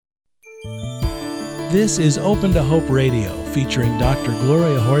This is Open to Hope Radio, featuring Dr.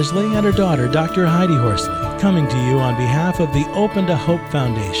 Gloria Horsley and her daughter, Dr. Heidi Horsley, coming to you on behalf of the Open to Hope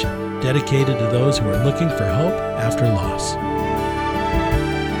Foundation, dedicated to those who are looking for hope after loss.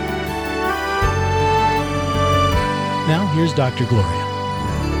 Now, here's Dr. Gloria.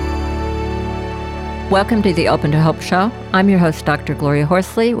 Welcome to the Open to Hope Show. I'm your host, Dr. Gloria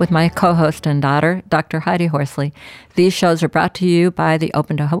Horsley, with my co-host and daughter, Dr. Heidi Horsley. These shows are brought to you by the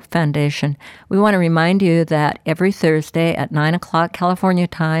Open to Hope Foundation. We want to remind you that every Thursday at 9 o'clock California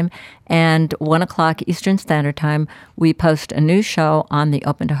time and 1 o'clock Eastern Standard Time, we post a new show on the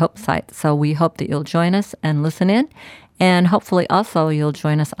Open to Hope site. So we hope that you'll join us and listen in, and hopefully also you'll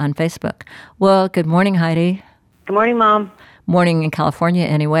join us on Facebook. Well, good morning, Heidi. Good morning, Mom. Morning in California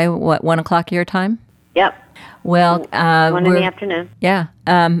anyway. What, 1 o'clock your time? Yep. Well, 1 in the afternoon. Yeah.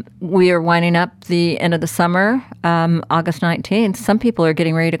 We are winding up the end of the summer, August 19th. Some people are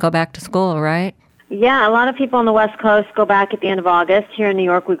getting ready to go back to school, right? Yeah, a lot of people on the West Coast go back at the end of August. Here in New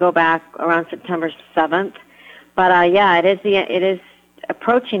York, we go back around September 7th. But yeah, it is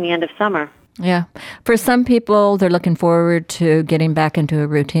approaching the end of summer. Yeah. For some people, they're looking forward to getting back into a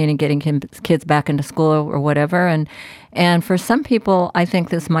routine and getting kids back into school or whatever. And for some people, I think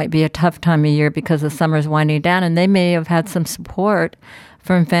this might be a tough time of year because the summer's winding down, and they may have had some support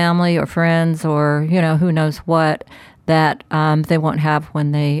from family or friends or, who knows what, that they won't have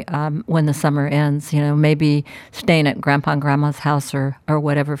when the summer ends. Maybe staying at Grandpa and Grandma's house or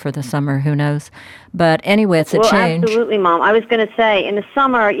whatever for the summer. Who knows? But anyway, it's a change. Absolutely, Mom. I was going to say, in the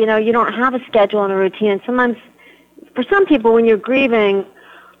summer, you don't have a schedule and a routine. And sometimes, for some people, when you're grieving,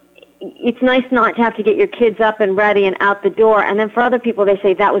 it's nice not to have to get your kids up and ready and out the door. And then for other people, they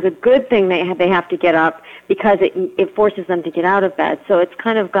say that was a good thing they have to get up because it forces them to get out of bed. So it's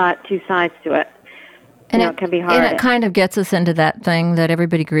kind of got two sides to it. And it can be hard. And it kind of gets us into that thing that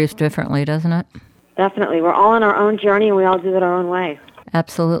everybody grieves differently, doesn't it? Definitely. We're all on our own journey, and we all do it our own way.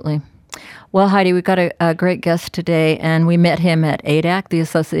 Absolutely. Well, Heidi, we've got a great guest today, and we met him at ADAC, the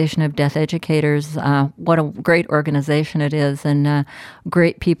Association of Deaf Educators. What a great organization it is, and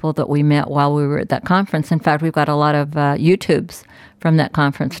great people that we met while we were at that conference. In fact, we've got a lot of YouTubes from that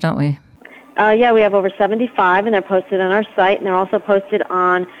conference, don't we? Yeah, we have over 75, and they're posted on our site, and they're also posted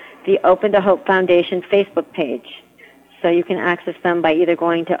on the Open to Hope Foundation Facebook page. So you can access them by either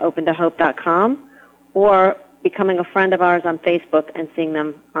going to opentohope.com or becoming a friend of ours on Facebook and seeing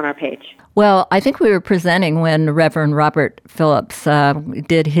them on our page. Well, I think we were presenting when Reverend Robert Phillips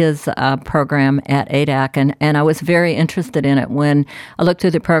did his program at ADAC, and I was very interested in it when I looked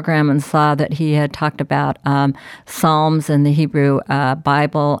through the program and saw that he had talked about Psalms in the Hebrew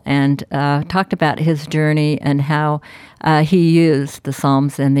Bible and talked about his journey and how he used the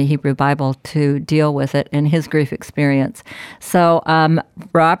Psalms in the Hebrew Bible to deal with it in his grief experience. So,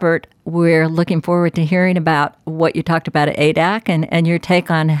 Robert, we're looking forward to hearing about what you talked about at ADAC and your take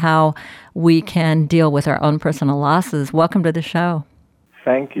on how we can deal with our own personal losses. Welcome to the show.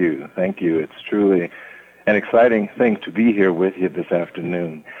 Thank you. Thank you. It's truly an exciting thing to be here with you this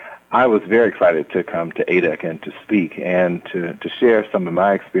afternoon. I was very excited to come to ADAC and to speak and to share some of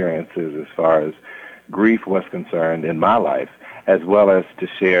my experiences as far as grief was concerned in my life, as well as to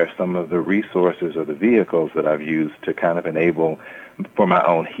share some of the resources or the vehicles that I've used to kind of enable for my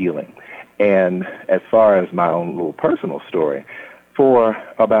own healing. And as far as my own little personal story, for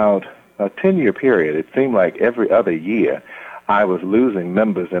about a 10-year period, it seemed like every other year I was losing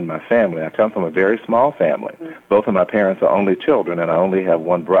members in my family. I come from a very small family. Both of my parents are only children, and I only have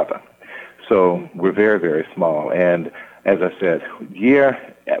one brother. So we're very, very small. And as I said,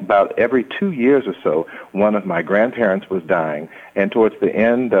 about every 2 years or so, one of my grandparents was dying, and towards the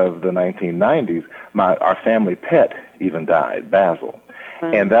end of the 1990s, our family pet even died, Basil.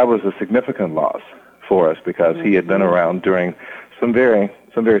 And that was a significant loss for us because he had been around during some very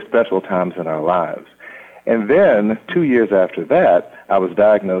special times in our lives. And then 2 years after that, I was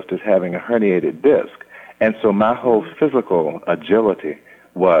diagnosed as having a herniated disc. And so my whole physical agility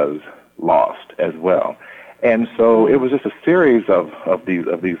was lost as well. And so it was just a series of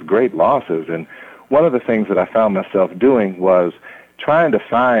these great losses. And one of the things that I found myself doing was trying to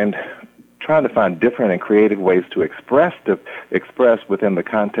find different and creative ways to express within the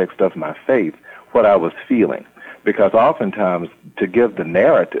context of my faith what I was feeling. Because oftentimes to give the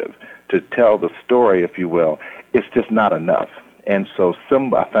narrative, to tell the story, if you will, it's just not enough. And so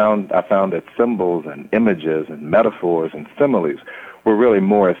I found that symbols and images and metaphors and similes were really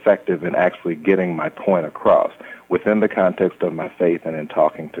more effective in actually getting my point across within the context of my faith and in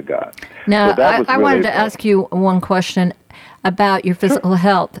talking to God. Now, so I wanted to ask you one question about your physical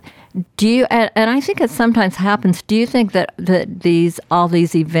health. Do you, and I think it sometimes happens, do you think that all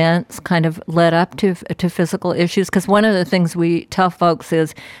these events kind of led up to physical issues? Because one of the things we tell folks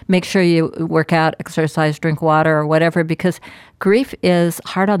is make sure you work out, exercise, drink water or whatever, because grief is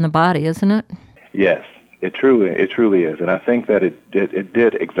hard on the body, isn't it? Yes. It truly is, and I think that it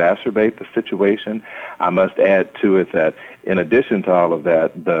did exacerbate the situation. I must add to it that in addition to all of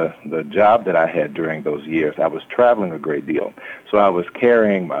that, the job that I had during those years, I was traveling a great deal. So I was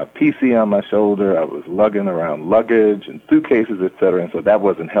carrying my PC on my shoulder, I was lugging around luggage and suitcases, et cetera, and so that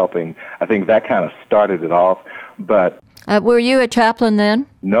wasn't helping. I think that kind of started it off, but... were you a chaplain then?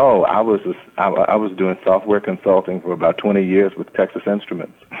 No, I was doing software consulting for about 20 years with Texas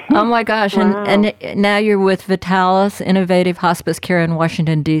Instruments. Oh my gosh! Wow. And now you're with Vitalis Innovative Hospice Care in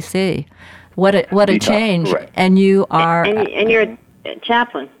Washington D.C. What a change! Correct. And you are and you're a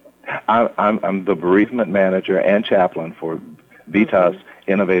chaplain. I'm the bereavement manager and chaplain for Vitalis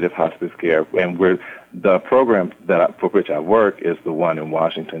Innovative Hospice Care, and the program for which I work is the one in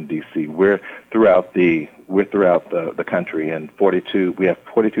Washington D.C. We're throughout the country, and we have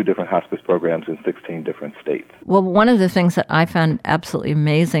 42 different hospice programs in 16 different states. Well, one of the things that I found absolutely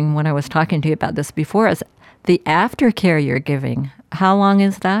amazing when I was talking to you about this before is the aftercare you're giving. How long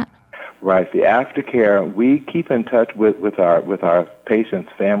is that? Right, the aftercare, we keep in touch with our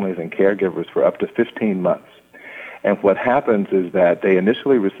patients, families, and caregivers for up to 15 months. And what happens is that they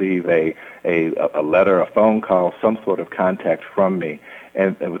initially receive a letter, a phone call, some sort of contact from me,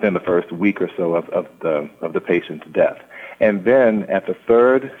 and within the first week or so of the patient's death. And then at the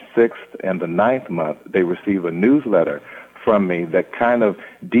 3rd, 6th, and the 9th month, they receive a newsletter from me that kind of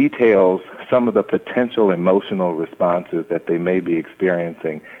details some of the potential emotional responses that they may be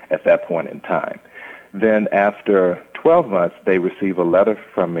experiencing at that point in time. Then after 12 months, they receive a letter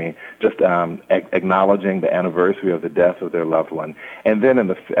from me just acknowledging the anniversary of the death of their loved one. And then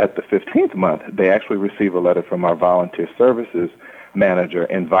at the 15th month, they actually receive a letter from our volunteer services manager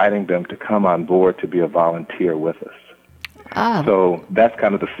inviting them to come on board to be a volunteer with us. Oh. So that's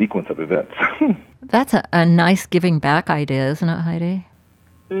kind of the sequence of events. That's a nice giving back idea, isn't it, Heidi?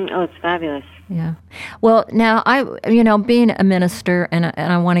 Oh, it's fabulous. Yeah. Well, now, being a minister, and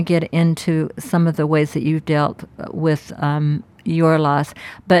I want to get into some of the ways that you've dealt with your loss,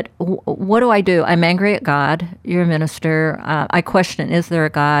 but what do I do? I'm angry at God. You're a minister. I question, is there a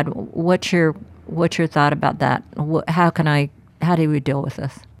God? What's your thought about that? How do we deal with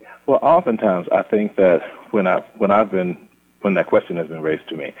this? Well, oftentimes I think that when that question has been raised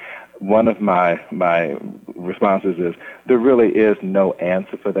to me, one of my responses is there really is no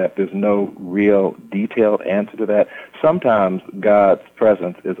answer for that. There's no real detailed answer to that. Sometimes God's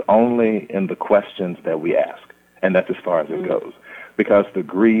presence is only in the questions that we ask, and that's as far as it goes. Because the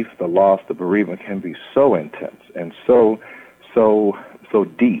grief, the loss, the bereavement can be so intense and so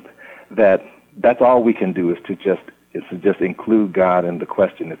deep that that's all we can do is to just include God in the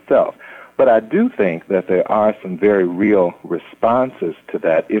question itself. But I do think that there are some very real responses to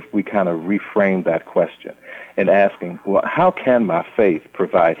that if we kind of reframe that question and asking, well, how can my faith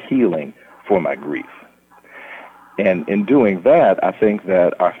provide healing for my grief? And in doing that, I think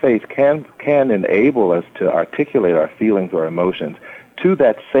that our faith can enable us to articulate our feelings or emotions to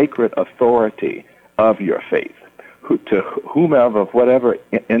that sacred authority of your faith, to whomever, whatever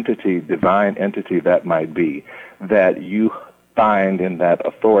entity, divine entity that might be, that you find in that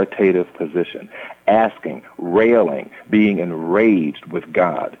authoritative position, asking, railing, being enraged with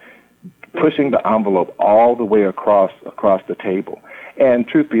God, pushing the envelope all the way across the table. And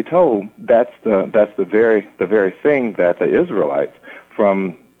truth be told, that's the very thing that the Israelites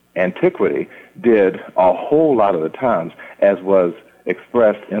from antiquity did a whole lot of the times, as was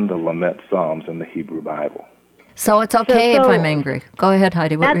expressed in the lament psalms in the Hebrew Bible. So it's okay if I'm angry. Go ahead,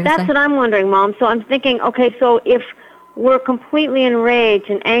 Heidi. What were you saying? That's what I'm wondering, Mom. So I'm thinking, okay, so if we're completely enraged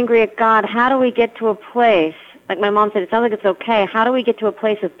and angry at God, how do we get to a place, like my mom said, it sounds like it's okay, how do we get to a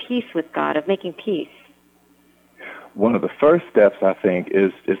place of peace with God, of making peace? One of the first steps, I think,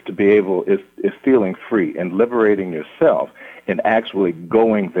 is to be able, is feeling free and liberating yourself and actually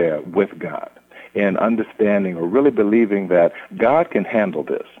going there with God and understanding or really believing that God can handle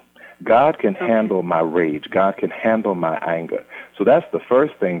this. God can handle my rage. God can handle my anger. So that's the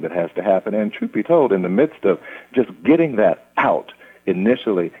first thing that has to happen. And truth be told, in the midst of just getting that out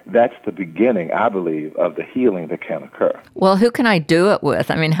initially, that's the beginning, I believe, of the healing that can occur. Well, who can I do it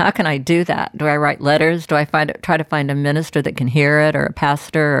with? I mean, how can I do that? Do I write letters? Do I try to find a minister that can hear it, or a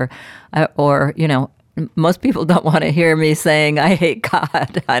pastor, or most people don't want to hear me saying, I hate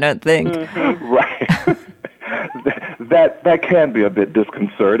God, I don't think. Mm-hmm. Right. That can be a bit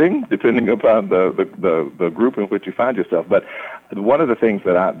disconcerting, depending upon the group in which you find yourself. But One of the things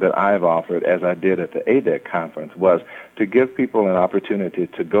that I've offered, as I did at the ADEC conference, was to give people an opportunity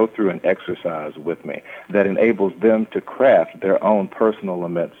to go through an exercise with me that enables them to craft their own personal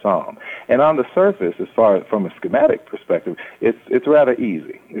lament psalm. And on the surface, as far as from a schematic perspective, it's rather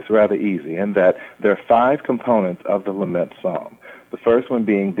easy. It's rather easy in that there are 5 components of the lament psalm. The first one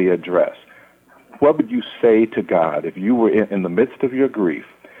being the address. What would you say to God if you were in the midst of your grief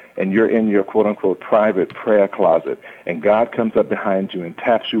and you're in your quote-unquote private prayer closet and God comes up behind you and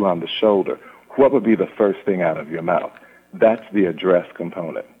taps you on the shoulder? What would be the first thing out of your mouth? That's the address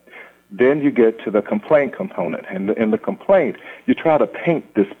component. Then you get to the complaint component. And in the complaint, you try to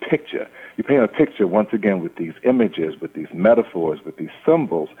paint this picture. You paint a picture, once again, with these images, with these metaphors, with these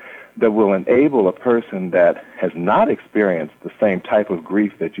symbols that will enable a person that has not experienced the same type of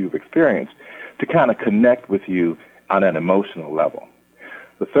grief that you've experienced to kind of connect with you on an emotional level.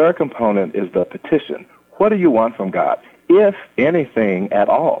 The third component is the petition. What do you want from God, if anything at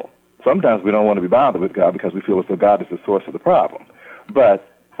all? Sometimes we don't want to be bothered with God because we feel as though God is the source of the problem. But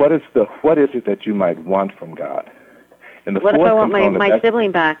what is it that you might want from God? And what if I want my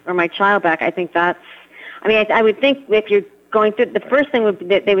sibling back or my child back? I think I would think if you're going through, the first thing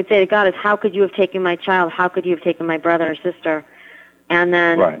that they would say to God is, how could you have taken my child? How could you have taken my brother or sister? And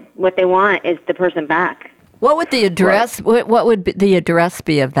then what they want is the person back. What would the address? Right. What would the address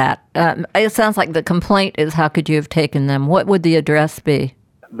be of that? It sounds like the complaint is, how could you have taken them? What would the address be?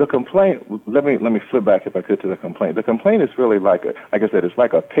 The complaint, let me flip back if I could to the complaint. The complaint is really like I said, it's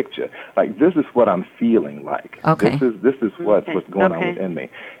like a picture. Like, this is what I'm feeling like. Okay. This is what's going on within me.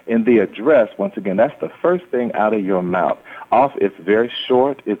 In the address, once again, that's the first thing out of your mouth. It's very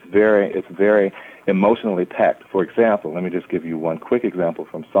short. It's very emotionally packed. For example, let me just give you one quick example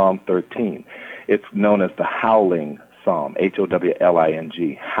from Psalm 13. It's known as the howling psalm,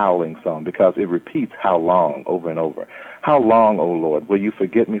 Howling, howling psalm, because it repeats how long over and over. How long, O Lord, will you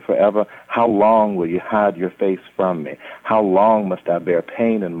forget me forever? How long will you hide your face from me? How long must I bear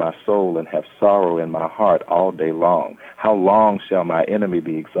pain in my soul and have sorrow in my heart all day long? How long shall my enemy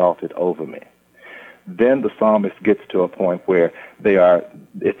be exalted over me? Then the psalmist gets to a point where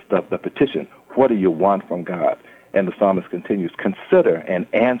it's the petition. What do you want from God? And the psalmist continues, consider and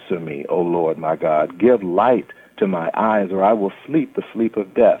answer me, O Lord my God. Give light to my eyes, or I will sleep the sleep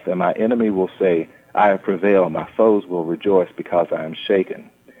of death, and my enemy will say, I have prevailed. My foes will rejoice because I am shaken.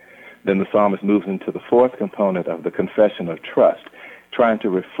 Then the psalmist moves into the fourth component of the confession of trust, trying to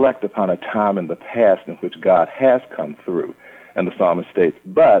reflect upon a time in the past in which God has come through. And the psalmist states,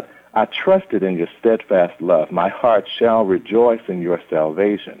 but I trusted in your steadfast love. My heart shall rejoice in your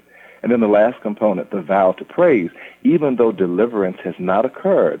salvation. And then the last component, the vow to praise. Even though deliverance has not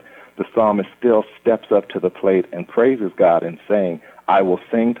occurred, the psalmist still steps up to the plate and praises God in saying, I will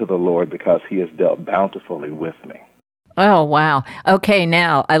sing to the Lord because he has dealt bountifully with me. Oh, wow. Okay,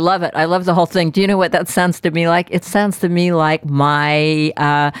 now, I love it. I love the whole thing. Do you know what that sounds to me like? It sounds to me like my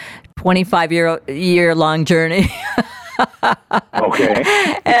 25-year-long journey. Okay.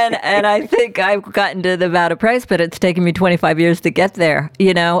 And I think I've gotten to the vow to praise, but it's taken me 25 years to get there.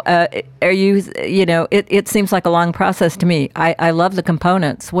 It seems like a long process to me. I love the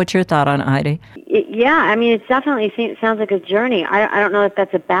components. What's your thought on it, Heidi? Yeah, it definitely sounds like a journey. I don't know if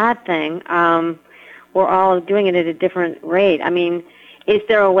that's a bad thing. We're all doing it at a different rate. Is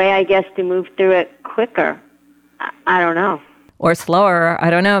there a way, I guess, to move through it quicker? I don't know. Or slower. I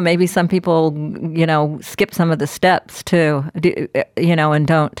don't know. Maybe some people, skip some of the steps too, and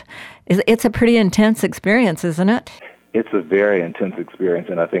don't. It's a pretty intense experience, isn't it? It's a very intense experience,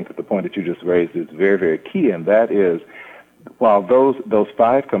 and I think that the point that you just raised is very, very key, and that is, while those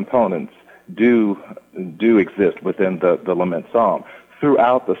 5 components do exist within the lament psalm,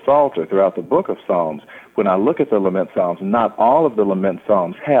 throughout the Psalter, throughout the book of Psalms, when I look at the lament psalms, not all of the lament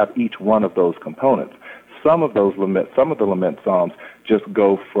psalms have each one of those components. Some of the lament psalms just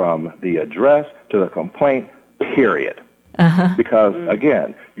go from the address to the complaint, period. Uh-huh. Because,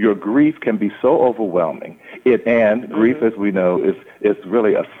 again, your grief can be so overwhelming. Grief, as we know, is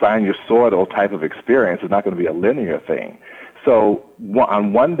really a sinusoidal type of experience. It's not going to be a linear thing. So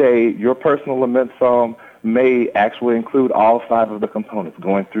on one day, your personal lament psalm may actually include all 5 of the components,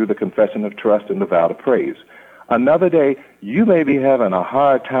 going through the confession of trust and the vow to praise. Another day, you may be having a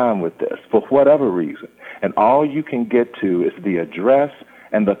hard time with this for whatever reason, and all you can get to is the address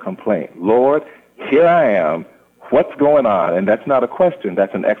and the complaint. Lord, here I am. What's going on? And that's not a question.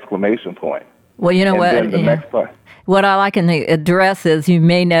 That's an exclamation point. Well, you know what? Then the next part. What I like in the address is you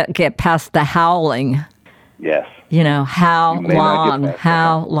may not get past the howling. Yes. How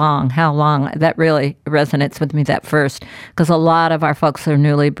long? That really resonates with me, that first, because a lot of our folks are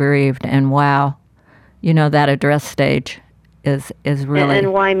newly bereaved, and wow, that address stage is really...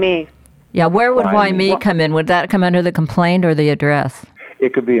 And why me? Yeah, where would why me come in? Would that come under the complaint or the address?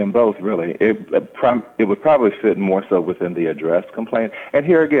 It could be in both, really. It would probably fit more so within the address complaint. And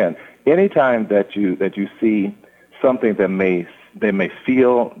here again, anytime that you see something that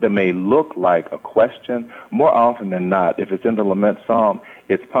may look like a question, more often than not, if it's in the lament psalm,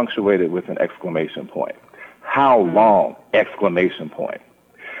 it's punctuated with an exclamation point. How long? Exclamation point.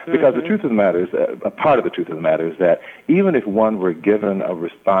 Because the truth of the matter is, a part of the truth of the matter is that even if one were given a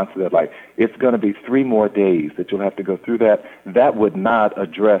response that, like, it's going to be 3 more days that you'll have to go through that would not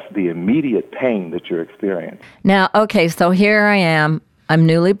address the immediate pain that you're experiencing. Now, okay, so here I am. I'm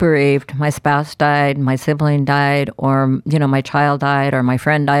newly bereaved. My spouse died, my sibling died, or, my child died, or my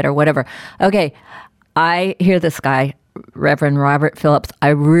friend died, or whatever. Okay, I hear this guy, Reverend Robert Phillips. I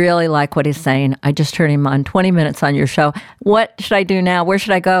really like what he's saying. I just heard him on 20 Minutes on your show. What should I do now? Where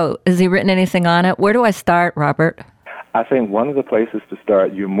should I go? Has he written anything on it? Where do I start, Robert? I think one of the places to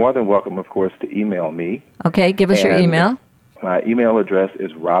start, you're more than welcome, of course, to email me. Okay, give us your email. My email address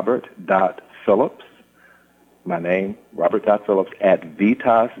is robert.phillips, my name, robert.phillips, at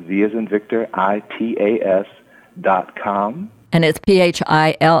Vitas, V as in Victor, ITAS.com. And it's PHILLIPS.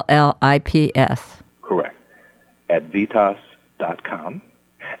 Correct. At Vitas.com.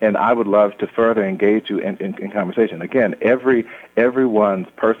 And I would love to further engage you in conversation. Again, everyone's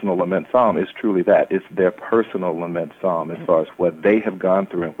personal lament psalm is truly that. It's their personal lament psalm as far as what they have gone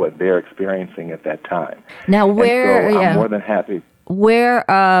through and what they're experiencing at that time. Now, I'm more than happy. Where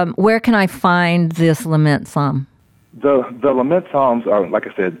can I find this lament psalm? The lament psalms are, like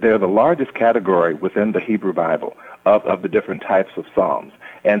I said, they're the largest category within the Hebrew Bible of the different types of psalms.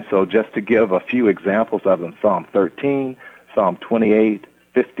 And so just to give a few examples of them, Psalm 13, Psalm 28,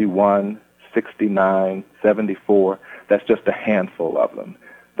 51, 69, 74, that's just a handful of them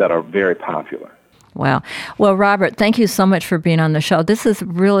that are very popular. Wow. Well, Robert, thank you so much for being on the show. This is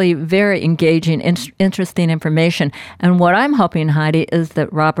really very engaging, interesting information. And what I'm hoping, Heidi, is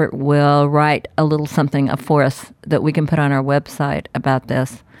that Robert will write a little something for us that we can put on our website about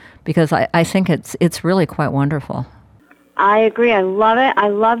this, because I think it's really quite wonderful. I agree. I love it. I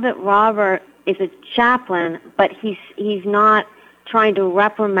love that Robert is a chaplain, but he's not trying to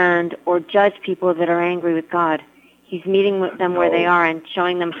reprimand or judge people that are angry with God. He's meeting with them where they are and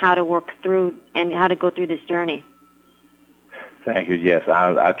showing them how to work through and how to go through this journey. Thank you. Yes,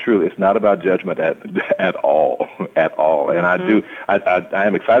 I truly, it's not about judgment at all. And I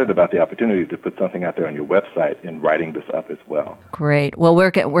am excited about the opportunity to put something out there on your website and writing this up as well. Great. Well,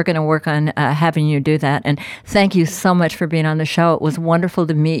 we're going to work on having you do that. And thank you so much for being on the show. It was wonderful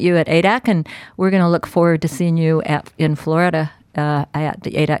to meet you at ADAC, and we're going to look forward to seeing you in Florida at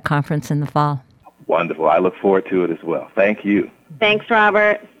the ADAC conference in the fall. Wonderful. I look forward to it as well. Thank you. Thanks,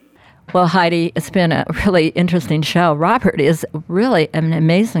 Robert. Well, Heidi, it's been a really interesting show. Robert is really an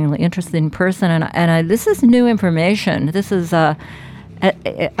amazingly interesting person, and this is new information. This is, I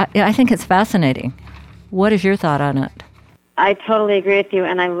think it's fascinating. What is your thought on it? I totally agree with you,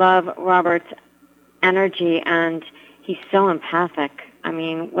 and I love Robert's energy, and he's so empathic. I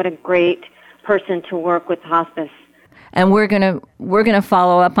mean, what a great person to work with hospice. And we're gonna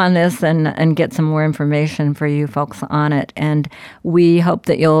follow up on this and get some more information for you folks on it. And we hope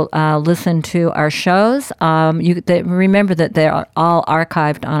that you'll listen to our shows. Remember that they're all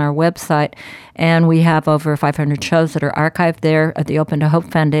archived on our website, and we have over 500 shows that are archived there at the Open to Hope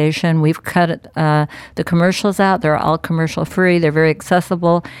Foundation. We've cut the commercials out. They're all commercial free. They're very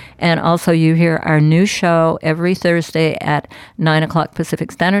accessible. And also you hear our new show every Thursday at 9 o'clock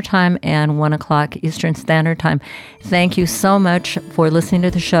Pacific Standard Time and 1 o'clock Eastern Standard Time. Thank you so much for listening to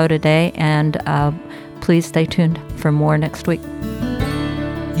the show today, and please stay tuned for more next week.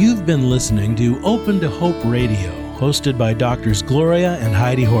 You've been listening to Open to Hope Radio, hosted by Drs. Gloria and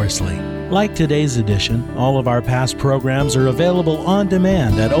Heidi Horsley. Like today's edition, all of our past programs are available on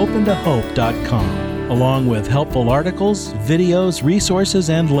demand at opentohope.com, along with helpful articles, videos, resources,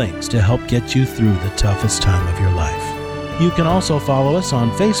 and links to help get you through the toughest time of your life. You can also follow us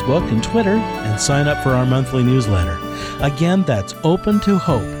on Facebook and Twitter and sign up for our monthly newsletter. Again, that's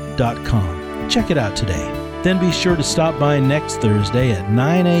opentohope.com. Check it out today. Then be sure to stop by next Thursday at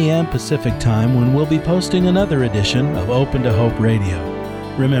 9 a.m. Pacific Time when we'll be posting another edition of Open to Hope Radio.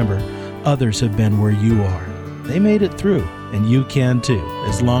 Remember, others have been where you are. They made it through, and you can too,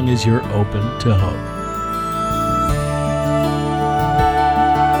 as long as you're open to hope.